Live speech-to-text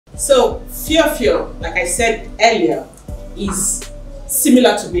So fio, like I said earlier, is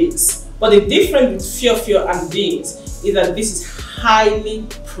similar to beans, but the difference with fio and beans is that this is highly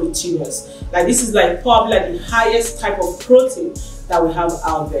proteinous. Like this is like probably like the highest type of protein that we have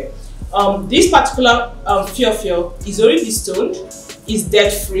out there. This particular fio is already stoned, is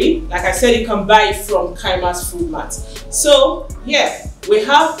debt free. Like I said, you can buy it from Kayima's food mart. So yeah, we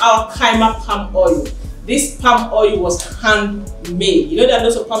have our Kayima palm oil. This palm oil was handmade. You know there are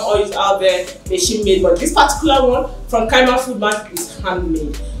lots of palm oils out there, machine made, but this particular one from Kayima food mart is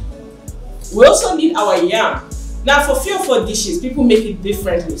handmade. We also need our yam. Now for fio dishes, people make it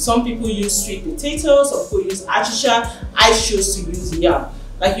differently. Some people use sweet potatoes, some people use achicha. I choose to use yam.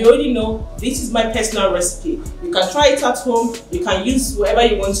 Like you already know, this is my personal recipe. You can try it at home. You can use whatever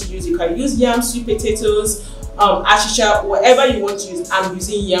you want to use. You can use yam, sweet potatoes, achicha, whatever you want to use. I'm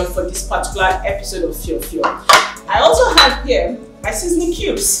using yam for this particular episode of fio. I also have here my seasoning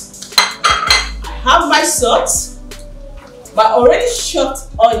cubes. I have my salt, my already chopped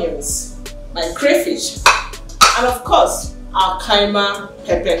onions, my crayfish, and of course our Kayima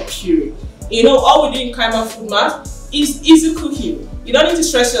pepper puree. You know, all we do in Kayima food mart is easy cooking. You don't need to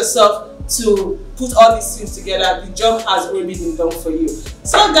stress yourself to put all these things together. The job has already been done for you.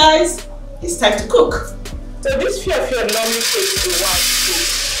 So guys, it's time to cook. So this fio normally takes a while to cook.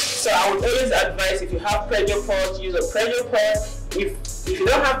 So I would always advise, if you have pressure pot, use a pressure pot. If you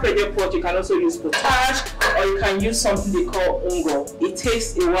don't have pressure pot, you can also use potage, or you can use something they call ungo. It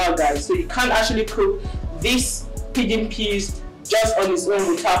takes a while, guys. So you can't actually cook this pigeon peas just on its own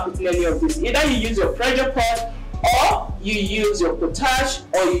without putting any of this. Either you use your pressure pot, or you use your potage,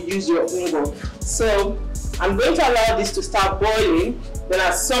 or you use your ungo. So I'm going to allow this to start boiling. Then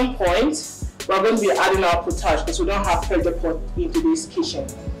at some point we're going to be adding our potage because we don't have pressure pot into this kitchen.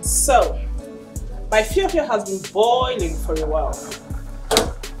 So my fio has been boiling for a while.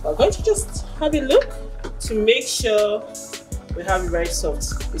 We're going to just have a look to make sure we have it very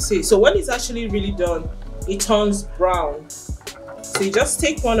soft. You see, so when it's actually really done, it turns brown. So you just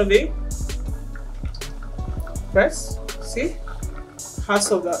take one of it, press, see how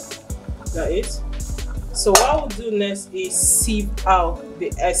soft that is. So what I'll do next is sieve out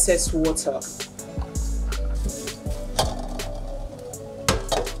the excess water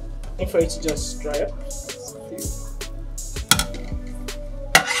and for it to just dry up.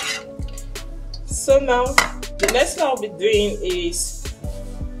 So now the next thing I'll be doing is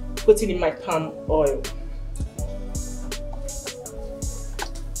putting in my palm oil.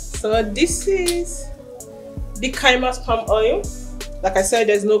 So this is the Kayima's palm oil. Like I said,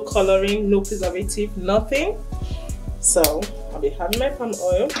 there's no coloring, no preservative, nothing. So I'll be having my palm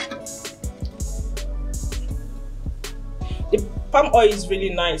oil. The palm oil is really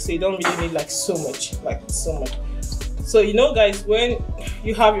nice, so you don't really need like so much. So you know guys, when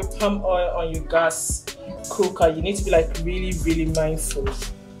you have your palm oil on your gas cooker, you need to be like really mindful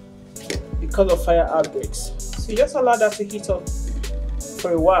because of fire outbreaks. So you just allow that to heat up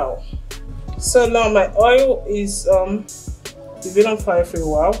for a while. So now my oil is been on fire for a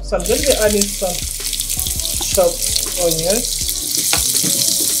while, so I'm going to be adding some chopped onions.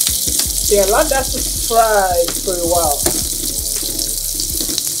 So you allow that to fry for a while.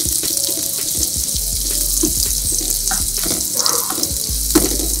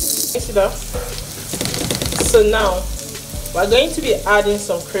 See that? So now we're going to be adding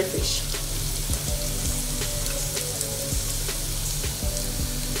some crayfish.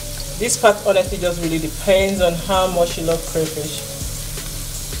 This part honestly just really depends on how much you love crayfish.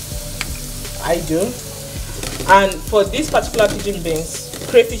 I do. And for this particular pigeon beans,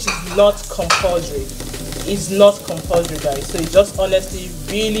 crayfish is not compulsory. It's not compulsory, guys. So it just honestly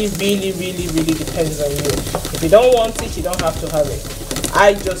really depends on you. If you don't want it, you don't have to have it.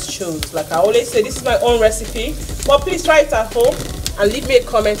 I just chose. Like I always say, this is my own recipe. But please try it at home and leave me a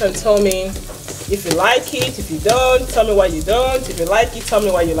comment and tell me if you like it. If you don't, tell me why you don't. If you like it, tell me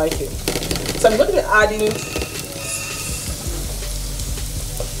why you like it. So I'm going to be adding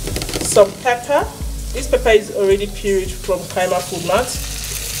some pepper. This pepper is already pureed from Kayima food mart.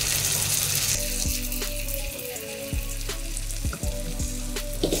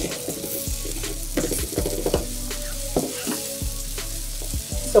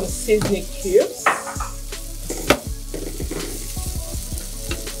 Some seasoning cubes.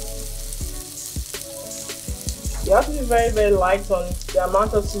 You have to be very light on the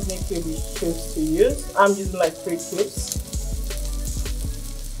amount of seasoning cubes you choose to use. I'm using like 3 cubes.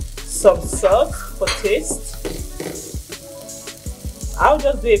 Some salt for taste. I'll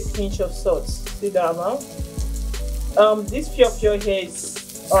just do a pinch of salt. See the amount? This fio here is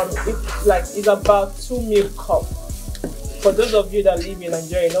it's about 2 milk cups. For those of you that live in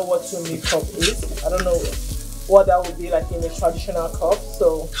Nigeria, you know what 2 cup is. I don't know what that would be like in a traditional cup.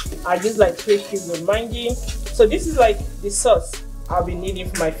 So I use like 3 cubes of mangi. So this is like the sauce I'll be needing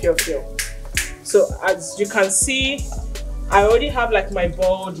for my fiofio. So as you can see, I already have like my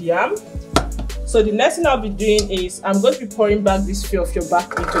boiled yam. So the next thing I'll be doing is I'm going to be pouring back this fiofio back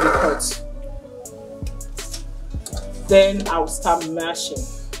into the pot. Then I'll start mashing.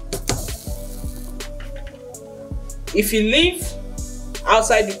 If you live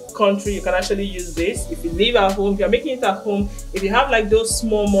outside the country, you can actually use this. If you live at home, if you're making it at home, if you have like those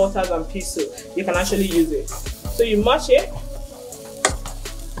small mortars and pestle, you can actually use it. So you mash it.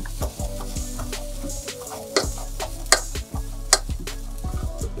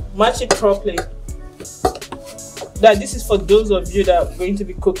 Mash it properly. That this is for those of you that are going to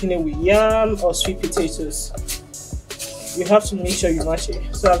be cooking it with yam or sweet potatoes. You have to make sure you mash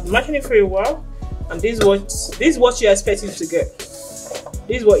it. So I've been mashing it for a while, and this is what you're expecting to get.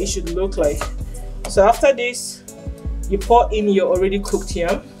 This is what it should look like. So after this, you pour in your already cooked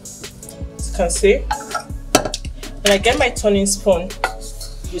yam, as you can see. And I get my turning spoon.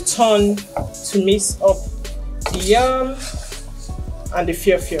 You turn to mix up the yam and the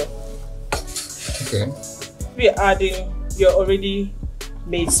fiofio. Okay. We're adding your already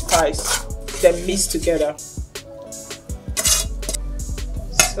made spice, then mix together.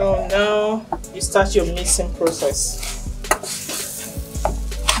 So now you start your mixing process.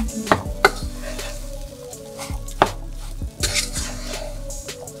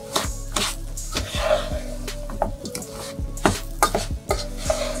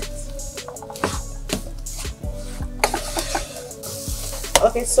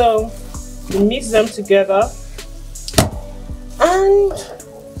 Okay, so you mix them together, and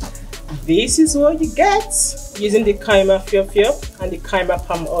this is what you get using the Kayima fiofio and the Kayima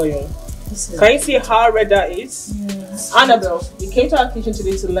palm oil. Can you see how red that is? Yes. Annabelle, you came to our kitchen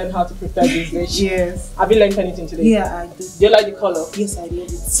today to learn how to prepare this dish. Yes. Have you learned anything today? Yeah, I do. Do you like the color? Yes, I love it.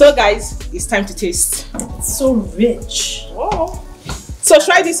 So guys, it's time to taste. It's so rich. Oh. So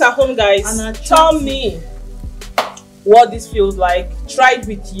try this at home, guys. And tell me what this feels like. Try it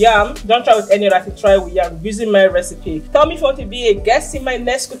with yam. Don't try with any rice, try it with yam using my recipe. Tell me if you want to be a guest in my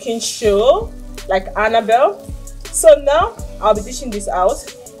next cooking show like Annabelle. So now I'll be dishing this out,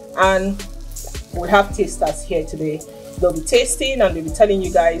 and we'll have tasters here today. They'll be tasting and they'll be telling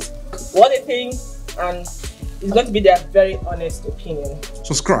you guys what they think, and it's going to be their very honest opinion.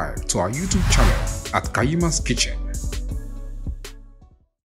 Subscribe to our YouTube channel at Kayima's Kitchen.